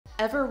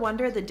Ever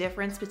wonder the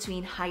difference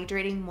between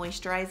hydrating,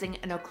 moisturizing,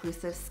 and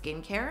occlusive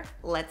skincare?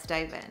 Let's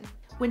dive in.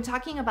 When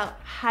talking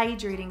about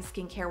hydrating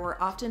skincare, we're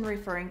often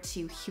referring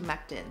to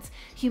humectants.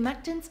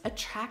 Humectants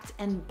attract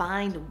and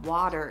bind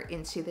water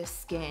into the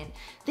skin.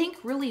 Think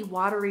really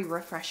watery,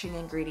 refreshing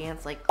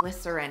ingredients like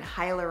glycerin,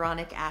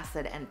 hyaluronic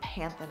acid, and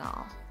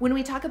panthenol. When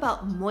we talk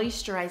about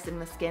moisturizing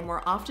the skin,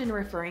 we're often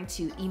referring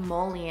to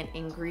emollient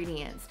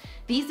ingredients.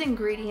 These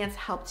ingredients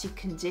help to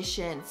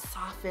condition,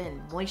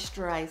 soften,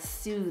 moisturize,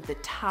 soothe the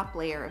top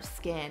layer of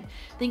skin.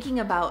 Thinking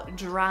about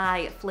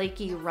dry,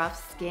 flaky,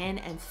 rough skin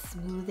and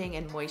smoothing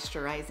and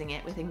moisturizing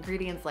it with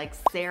ingredients like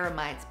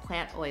ceramides,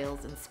 plant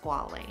oils, and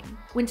squalane.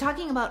 When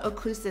talking about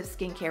occlusive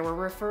skincare, we're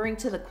referring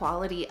to the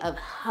quality of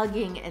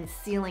hugging and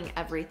sealing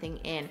everything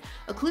in.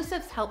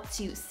 Occlusives help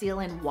to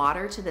seal in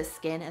water to the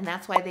skin, and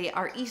that's why they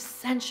are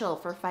essential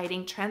for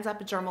fighting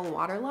transepidermal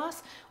water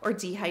loss or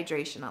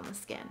dehydration on the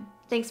skin.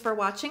 Thanks for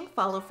watching.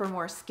 Follow for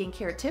more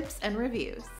skincare tips and reviews.